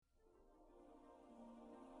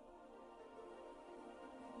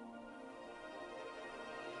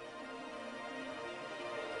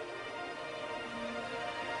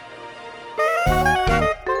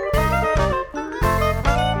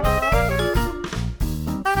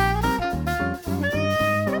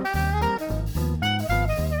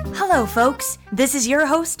Hello, folks. This is your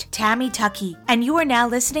host, Tammy Tuckey, and you are now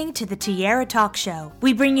listening to the Tierra Talk Show.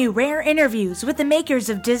 We bring you rare interviews with the makers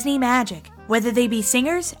of Disney Magic. Whether they be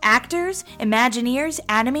singers, actors, Imagineers,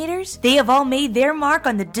 animators, they have all made their mark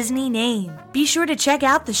on the Disney name. Be sure to check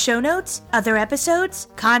out the show notes, other episodes,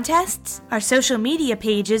 contests, our social media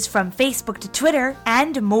pages from Facebook to Twitter,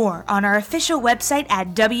 and more on our official website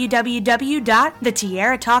at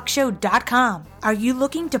www.thetierratalkshow.com. Are you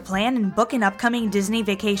looking to plan and book an upcoming Disney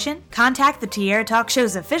vacation? Contact the Tierra Talk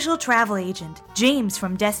Show's official travel agent, James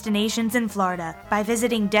from Destinations in Florida, by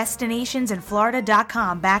visiting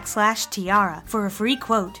destinationsinflorida.com/tiara for a free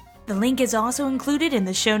quote. The link is also included in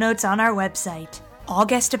the show notes on our website. All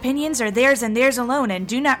guest opinions are theirs and theirs alone and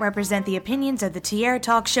do not represent the opinions of the Tierra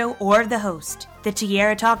Talk Show or the host. The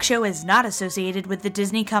Tierra Talk Show is not associated with the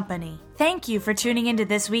Disney Company. Thank you for tuning into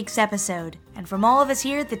this week's episode. And from all of us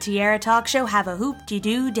here at the Tierra Talk Show, have a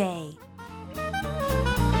hoop-de-doo day.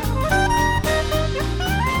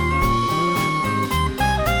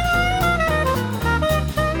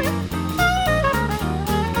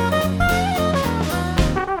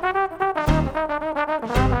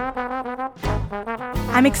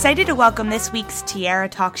 I'm excited to welcome this week's Tierra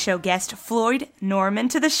Talk Show guest, Floyd Norman,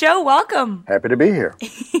 to the show. Welcome. Happy to be here.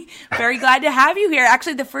 Very glad to have you here.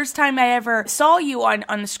 Actually, the first time I ever saw you on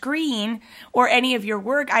the screen or any of your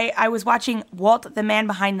work, I was watching Walt, the Man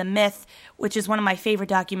Behind the Myth, which is one of my favorite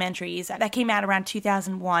documentaries. That came out around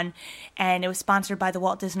 2001, and it was sponsored by the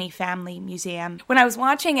Walt Disney Family Museum. When I was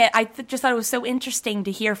watching it, I just thought it was so interesting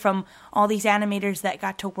to hear from all these animators that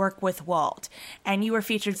got to work with Walt. And you were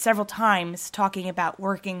featured several times talking about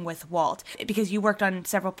working with Walt, because you worked on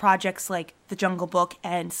several projects like The Jungle Book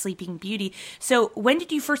and Sleeping Beauty. So when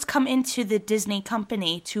did you first come into the Disney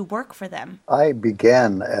company to work for them? I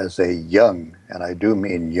began as a young, and I do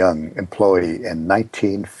mean young, employee in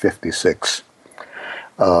 1956.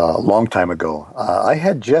 A long time ago. I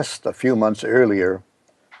had just a few months earlier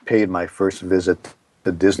paid my first visit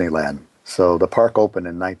to Disneyland. So the park opened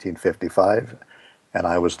in 1955, and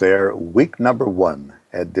I was there week number 1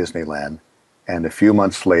 at Disneyland. And a few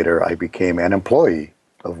months later, I became an employee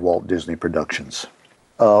of Walt Disney Productions.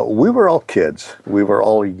 We were all kids. We were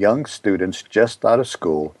all young students just out of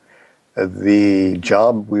school. The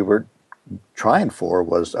job we were trying for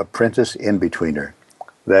was apprentice in-betweener.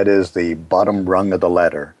 That is the bottom rung of the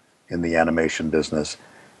ladder in the animation business.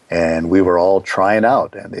 And we were all trying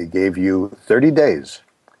out, and they gave you 30 days,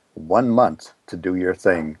 1 month to do your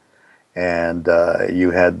thing. And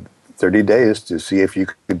you had 30 days to see if you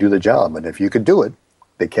could do the job. And if you could do it,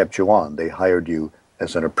 they kept you on. They hired you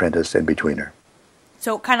as an apprentice in-betweener.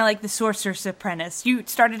 So kind of like the Sorcerer's Apprentice. You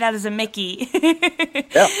started out as a Mickey,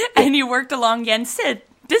 Yeah. and you worked along against Sid.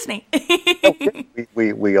 Disney.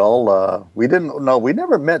 we all we didn't know, we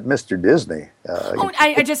never met Mr. Disney.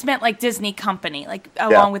 I just meant like Disney company, like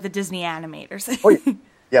along with the Disney animators.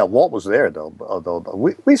 Yeah, Walt was there though. Although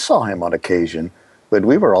we saw him on occasion, but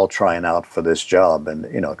we were all trying out for this job and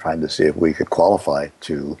trying to see if we could qualify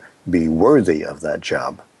to be worthy of that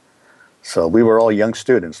job. So we were all young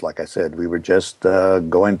students, like I said. We were just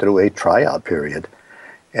going through a tryout period.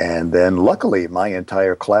 And then luckily, my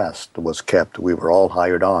entire class was kept. We were all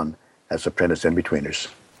hired on as apprentice in-betweeners.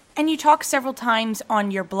 And you talk several times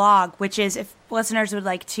on your blog, which is, if listeners would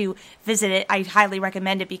like to visit it, I highly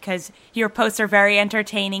recommend it because your posts are very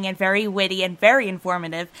entertaining and very witty and very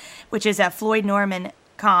informative, which is at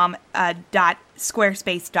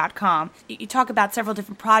floydnorman.squarespace.com. You talk about several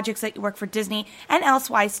different projects that you work for Disney and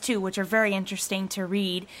elsewise too, which are very interesting to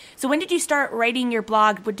read. So when did you start writing your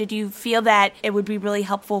blog? Did you feel that it would be really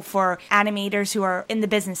helpful for animators who are in the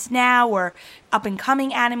business now or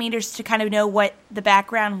up-and-coming animators to kind of know what the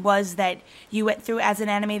background was that you went through as an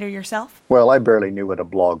animator yourself? Well, I barely knew what a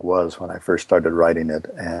blog was when I first started writing it.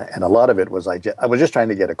 And a lot of it was I was just trying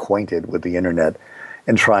to get acquainted with the internet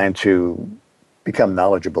and trying to become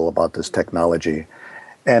knowledgeable about this technology.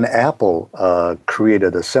 And Apple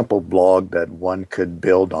created a simple blog that one could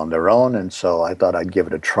build on their own, and so I thought I'd give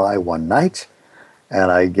it a try one night,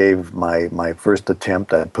 and I gave my first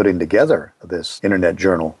attempt at putting together this internet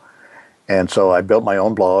journal. And so I built my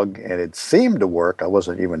own blog, and it seemed to work. I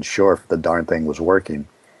wasn't even sure if the darn thing was working.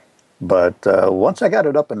 But once I got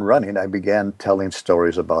it up and running, I began telling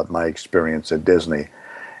stories about my experience at Disney,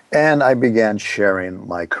 and I began sharing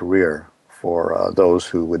my career for those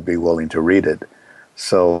who would be willing to read it.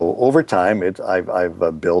 So over time,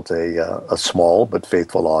 I've built a small but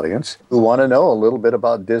faithful audience who want to know a little bit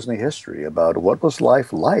about Disney history, about what was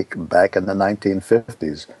life like back in the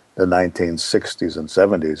 1950s, the 1960s and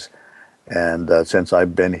 70s. And since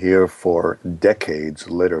I've been here for decades,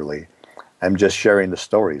 literally, I'm just sharing the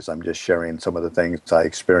stories. I'm just sharing some of the things I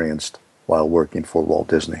experienced while working for Walt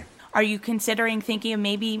Disney. Are you considering thinking of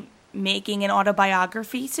maybe making an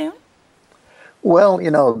autobiography soon? Well,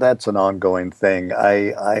 that's an ongoing thing.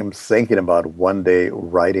 I'm thinking about one day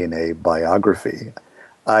writing a biography.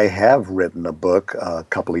 I have written a book a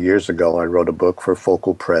couple of years ago. I wrote a book for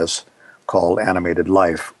Focal Press called Animated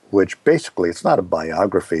Life, which basically it's not a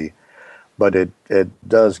biography, but it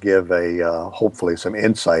does give hopefully some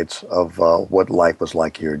insights of what life was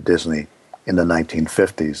like here at Disney in the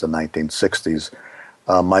 1950s, the 1960s.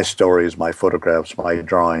 My stories, my photographs, my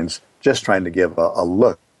drawings, just trying to give a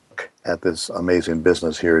look at this amazing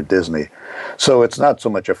business here at Disney. So it's not so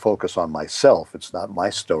much a focus on myself. It's not my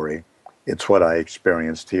story. It's what I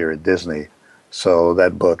experienced here at Disney. So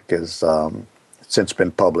that book is since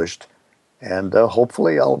been published, and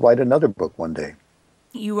hopefully I'll write another book one day.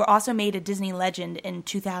 You were also made a Disney legend in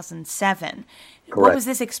 2007. Correct. What was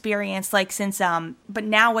this experience like but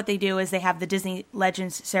now what they do is they have the Disney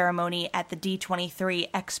Legends ceremony at the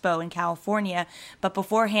D23 Expo in California, but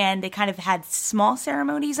beforehand they kind of had small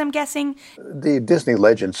ceremonies, I'm guessing? The Disney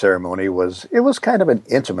Legends ceremony was kind of an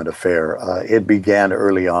intimate affair. It began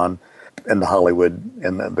early on in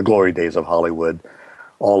the glory days of Hollywood.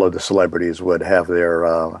 All of the celebrities would have their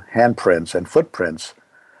handprints and footprints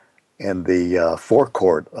in the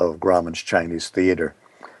forecourt of Grauman's Chinese Theater.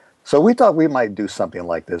 So we thought we might do something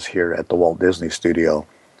like this here at the Walt Disney Studio.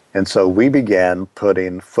 And so we began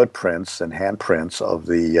putting footprints and handprints of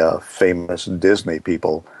the famous Disney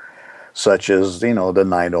people, such as, the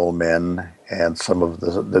Nine Old Men and some of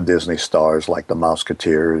the Disney stars like the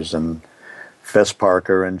Mouseketeers and Fess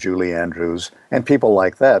Parker and Julie Andrews and people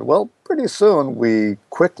like that. Well, pretty soon we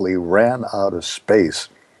quickly ran out of space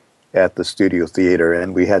at the Studio Theater,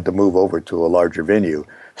 and we had to move over to a larger venue,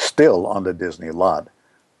 still on the Disney lot,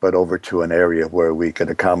 but over to an area where we could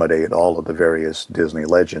accommodate all of the various Disney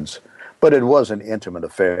legends. But it was an intimate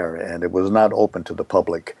affair, and it was not open to the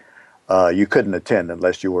public. You couldn't attend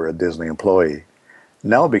unless you were a Disney employee.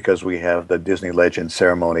 Now, because we have the Disney Legend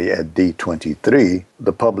ceremony at D23,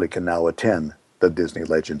 the public can now attend the Disney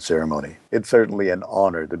Legend ceremony. It's certainly an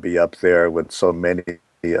honor to be up there with so many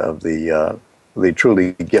of the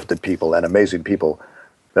truly gifted people and amazing people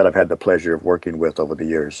that I've had the pleasure of working with over the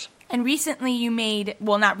years. And recently you made,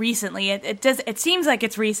 well, not recently, it seems like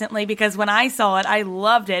it's recently, because when I saw it, I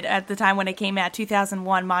loved it at the time when it came out,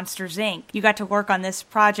 2001, Monsters, Inc. You got to work on this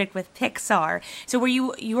project with Pixar. So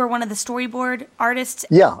you were one of the storyboard artists?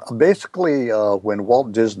 Yeah, basically when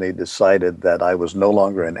Walt Disney decided that I was no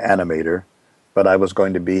longer an animator, but I was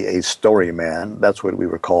going to be a story man, that's what we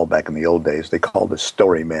were called back in the old days. They called us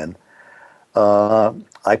story men.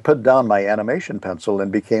 I put down my animation pencil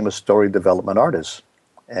and became a story development artist.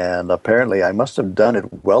 And apparently I must have done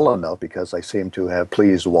it well enough because I seem to have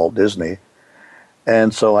pleased Walt Disney.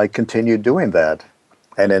 And so I continued doing that.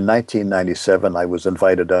 And in 1997, I was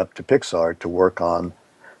invited up to Pixar to work on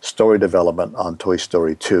story development on Toy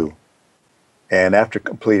Story 2. And after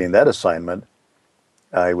completing that assignment,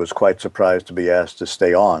 I was quite surprised to be asked to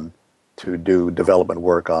stay on to do development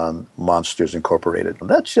work on Monsters Incorporated.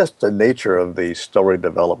 That's just the nature of the story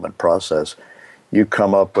development process. You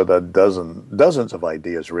come up with dozens of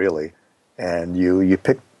ideas, really, and you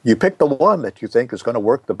pick the one that you think is going to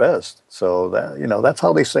work the best. So that's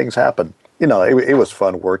how these things happen. It was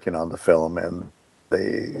fun working on the film, and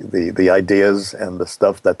the ideas and the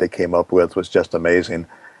stuff that they came up with was just amazing.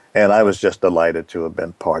 And I was just delighted to have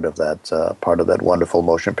been part of that wonderful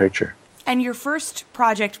motion picture. And your first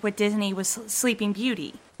project with Disney was Sleeping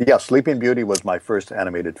Beauty. Yeah, Sleeping Beauty was my first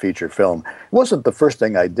animated feature film. It wasn't the first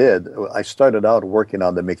thing I did. I started out working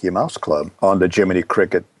on the Mickey Mouse Club, on the Jiminy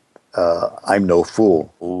Cricket I'm No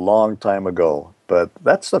Fool, a long time ago. But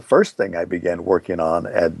that's the first thing I began working on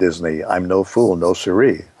at Disney. I'm no fool, no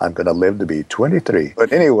siree. I'm going to live to be 23.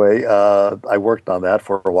 But anyway, I worked on that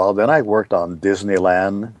for a while. Then I worked on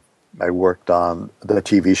Disneyland. I worked on the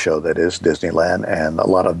TV show that is Disneyland and a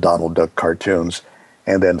lot of Donald Duck cartoons.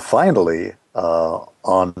 And then finally,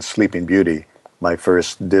 on Sleeping Beauty, my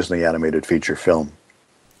first Disney animated feature film.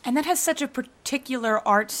 And that has such a particular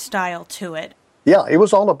art style to it. Yeah, it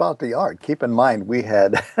was all about the art. Keep in mind, we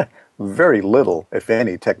had very little, if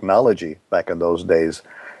any, technology back in those days.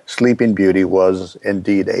 Sleeping Beauty was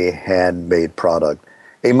indeed a handmade product,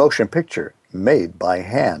 a motion picture made by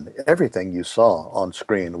hand. Everything you saw on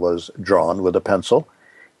screen was drawn with a pencil,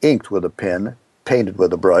 inked with a pen, painted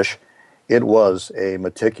with a brush. It was a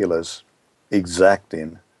meticulous,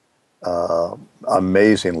 exacting,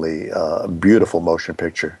 amazingly beautiful motion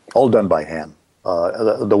picture, all done by hand.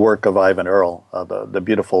 The work of Ivan Earl, the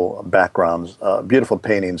beautiful backgrounds, beautiful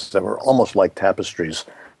paintings that were almost like tapestries.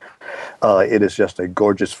 It is just a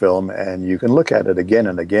gorgeous film, and you can look at it again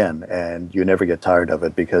and again, and you never get tired of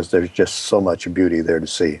it because there's just so much beauty there to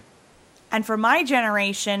see. And for my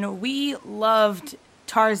generation, we loved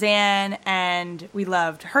Tarzan, and we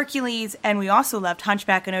loved Hercules, and we also loved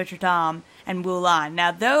Hunchback of Notre Dame and Mulan.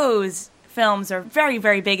 Now, those films are very,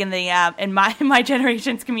 very big in the in my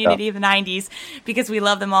generation's community of the 90s because we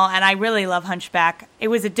love them all, and I really love Hunchback. It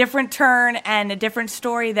was a different turn and a different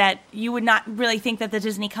story that you would not really think that the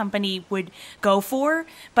Disney company would go for,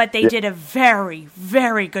 but they did a very,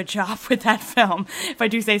 very good job with that film, if I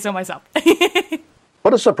do say so myself.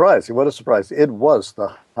 What a surprise. What a surprise. It was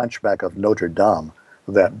the Hunchback of Notre Dame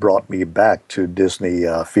that brought me back to Disney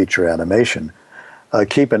feature animation.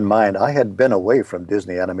 Keep in mind, I had been away from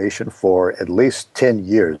Disney animation for at least 10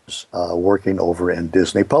 years, working over in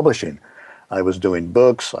Disney publishing. I was doing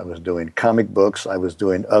books, I was doing comic books, I was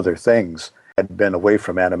doing other things. I'd been away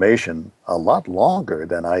from animation a lot longer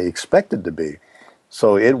than I expected to be.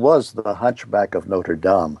 So it was the Hunchback of Notre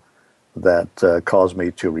Dame that caused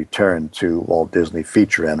me to return to Walt Disney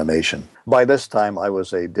feature animation. By this time, I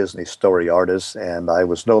was a Disney story artist, and I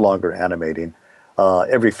was no longer animating.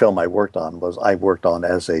 Every film I worked on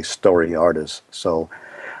as a story artist. So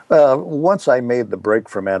once I made the break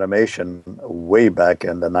from animation way back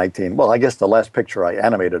in I guess the last picture I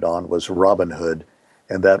animated on was Robin Hood,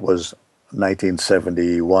 and that was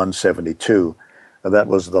 1971, 72. That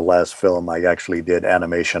was the last film I actually did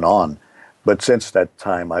animation on. But since that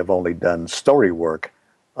time, I've only done story work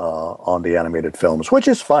on the animated films, which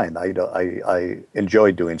is fine. I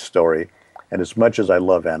enjoy doing story, and as much as I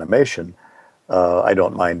love animation, I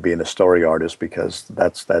don't mind being a story artist because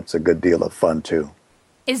that's a good deal of fun too.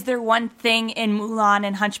 Is there one thing in Mulan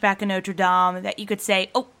and Hunchback of Notre Dame that you could say,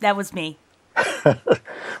 oh, that was me?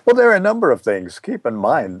 Well, there are a number of things. Keep in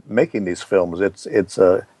mind, making these films, it's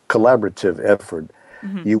a collaborative effort.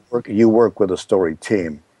 Mm-hmm. You work with a story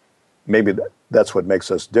team. Maybe that's what makes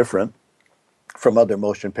us different from other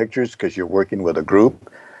motion pictures because you're working with a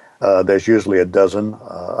group. There's usually a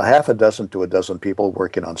half a dozen to a dozen people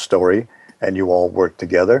working on story, and you all work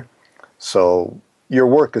together. So your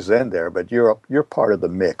work is in there, but you're part of the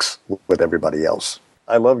mix with everybody else.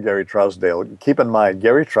 I love Gary Trousdale. Keep in mind,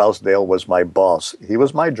 Gary Trousdale was my boss. He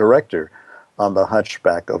was my director on The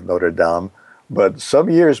Hunchback of Notre Dame. But some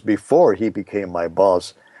years before he became my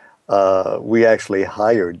boss, we actually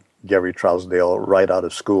hired Gary Trousdale right out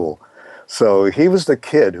of school. So he was the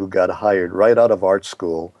kid who got hired right out of art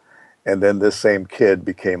school, and then this same kid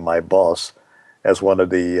became my boss as one of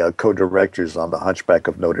the co-directors on The Hunchback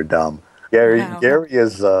of Notre Dame. Gary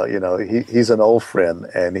is, he's an old friend,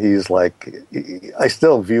 and he's like, I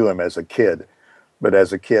still view him as a kid, but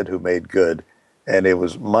as a kid who made good. And it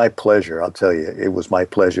was my pleasure, I'll tell you, it was my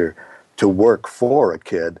pleasure to work for a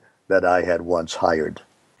kid that I had once hired.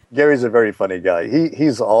 Gary's a very funny guy.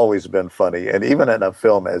 He's always been funny, and even in a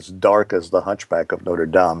film as dark as The Hunchback of Notre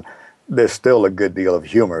Dame, there's still a good deal of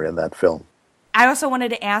humor in that film. I also wanted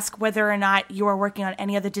to ask whether or not you are working on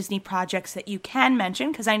any other Disney projects that you can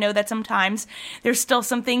mention, because I know that sometimes there's still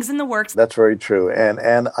some things in the works. That's very true,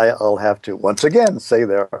 and I'll have to once again say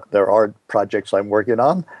there are projects I'm working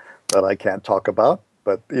on that I can't talk about,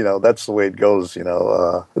 but that's the way it goes.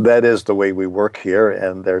 That is the way we work here,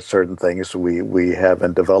 and there's certain things we have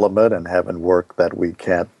in development and have in work that we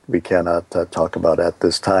cannot talk about at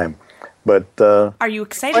this time. But are you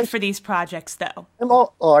excited for these projects, though?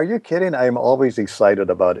 Are you kidding? I'm always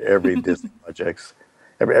excited about every Disney projects,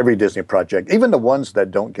 every Disney project, even the ones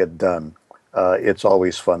that don't get done. It's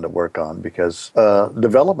always fun to work on because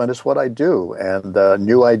development is what I do, and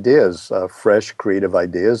new ideas, fresh, creative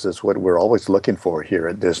ideas is what we're always looking for here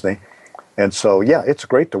at Disney. And so, yeah, it's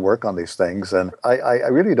great to work on these things, and I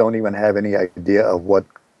really don't even have any idea of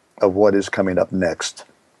what is coming up next.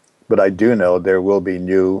 But I do know there will be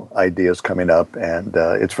new ideas coming up, and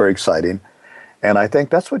it's very exciting. And I think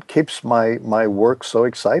that's what keeps my work so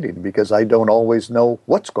exciting, because I don't always know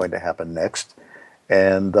what's going to happen next.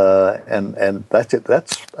 And that's it.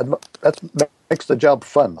 That makes the job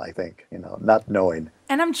fun, I think, not knowing.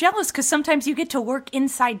 And I'm jealous because sometimes you get to work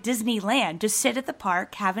inside Disneyland. Just sit at the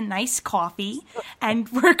park, have a nice coffee, and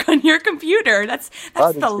work on your computer. That's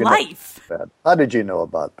the life. How did you know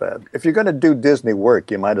about that? If you're going to do Disney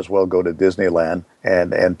work, you might as well go to Disneyland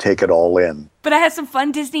and take it all in. But I have some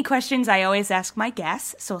fun Disney questions I always ask my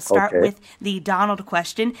guests. So I'll start with the Donald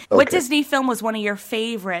question. Okay. What Disney film was one of your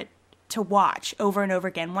favorite to watch over and over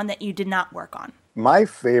again, one that you did not work on? My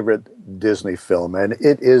favorite Disney film, and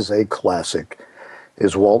it is a classic,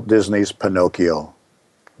 is Walt Disney's Pinocchio.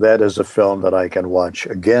 that is a film that I can watch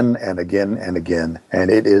again and again and again,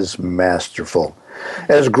 and it is masterful.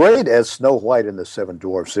 As great as Snow White and the Seven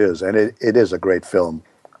Dwarfs is, and it is a great film,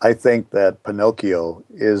 I think that Pinocchio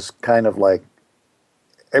is kind of like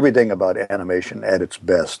everything about animation at its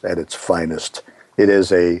best, at its finest. It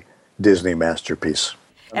is a Disney masterpiece.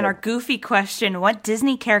 And our goofy question, what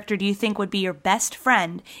Disney character do you think would be your best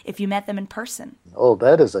friend if you met them in person? Oh,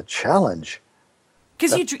 that is a challenge.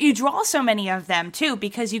 Because you draw so many of them, too,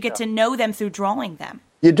 because you get to know them through drawing them.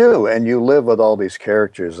 You do, and you live with all these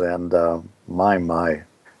characters, and my.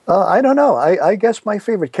 I don't know. I guess my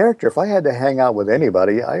favorite character, if I had to hang out with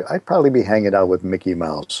anybody, I'd probably be hanging out with Mickey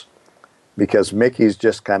Mouse. Because Mickey's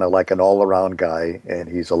just kind of like an all-around guy, and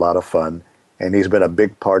he's a lot of fun, and he's been a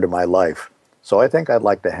big part of my life. So I think I'd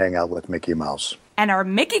like to hang out with Mickey Mouse. And our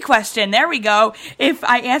Mickey question, there we go. If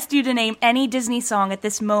I asked you to name any Disney song at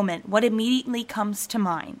this moment, what immediately comes to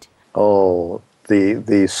mind? Oh,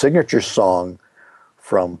 the signature song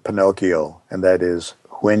from Pinocchio, and that is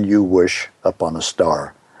When You Wish Upon a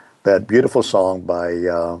Star. That beautiful song by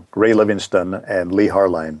Ray Livingston and Lee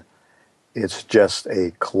Harline. It's just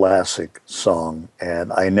a classic song,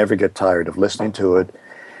 and I never get tired of listening to it.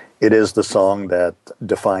 It is the song that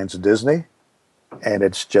defines Disney, and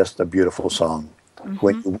it's just a beautiful song.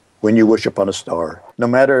 Mm-hmm. When you wish upon a star, no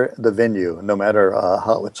matter the venue, no matter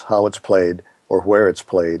how it's played or where it's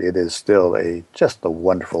played, it is still just a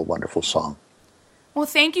wonderful, wonderful song. Well,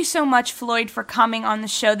 thank you so much, Floyd, for coming on the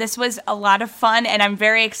show. This was a lot of fun, and I'm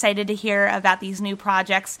very excited to hear about these new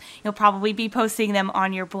projects. You'll probably be posting them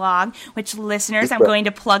on your blog, which, listeners, I'm going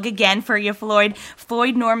to plug again for you, Floyd,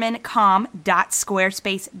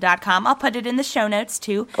 floydnormancom.squarespace.com. I'll put it in the show notes,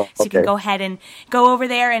 too, so you can go ahead and go over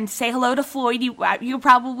there and say hello to Floyd. You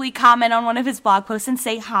probably comment on one of his blog posts and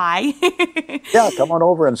say hi. Yeah, come on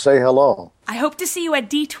over and say hello. I hope to see you at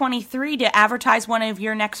D23 to advertise one of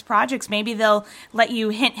your next projects. Maybe they'll let you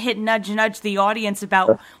hint, nudge the audience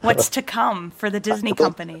about what's to come for the Disney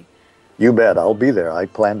company. You bet. I'll be there. I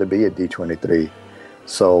plan to be at D23.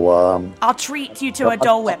 So I'll treat you to a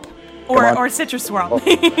Dole Whip or Citrus Swirl.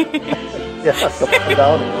 Yeah, come on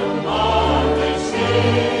down.